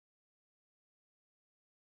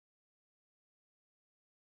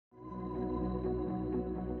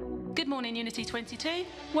morning, Unity 22.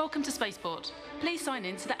 Welcome to Spaceport. Please sign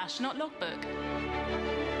in to the astronaut logbook.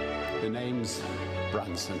 The name's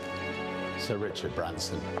Branson, Sir Richard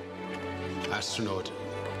Branson, astronaut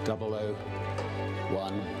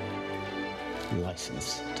 001,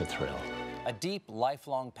 license to thrill. A deep,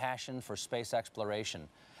 lifelong passion for space exploration.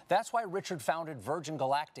 That's why Richard founded Virgin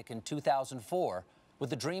Galactic in 2004 with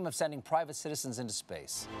the dream of sending private citizens into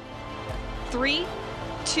space. 3,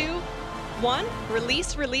 2, 1,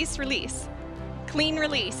 release, release, release. Clean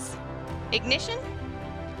release. Ignition.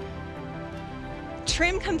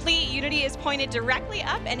 Trim complete. Unity is pointed directly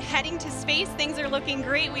up and heading to space. Things are looking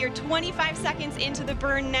great. We are 25 seconds into the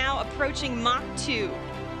burn now, approaching Mach 2.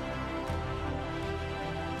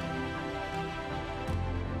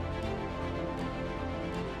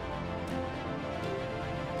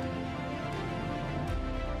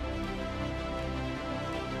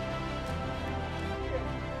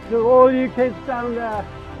 To all you kids down there,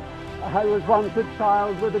 I was once a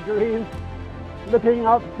child with a dream, looking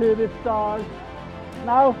up to the stars.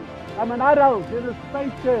 Now I'm an adult in a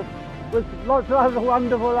spaceship with lots of other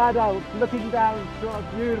wonderful adults looking down to our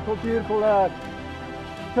beautiful, beautiful Earth.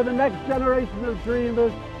 To the next generation of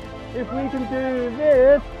dreamers, if we can do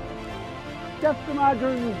this, just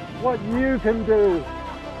imagine what you can do.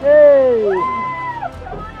 Yay!